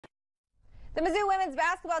The Mizzou women's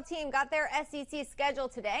basketball team got their SEC schedule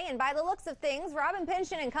today, and by the looks of things, Robin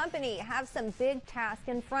Pinchin and company have some big tasks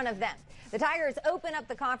in front of them. The Tigers open up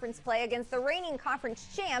the conference play against the reigning conference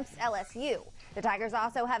champs, LSU. The Tigers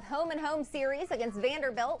also have home-and-home series against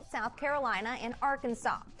Vanderbilt, South Carolina, and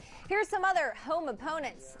Arkansas. Here's some other home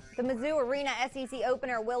opponents. The Mizzou Arena SEC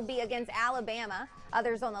opener will be against Alabama.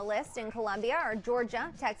 Others on the list in Columbia are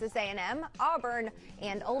Georgia, Texas A&M, Auburn,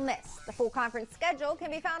 and Ole Miss. The full conference schedule can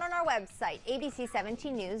be found on our website,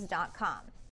 abc17news.com.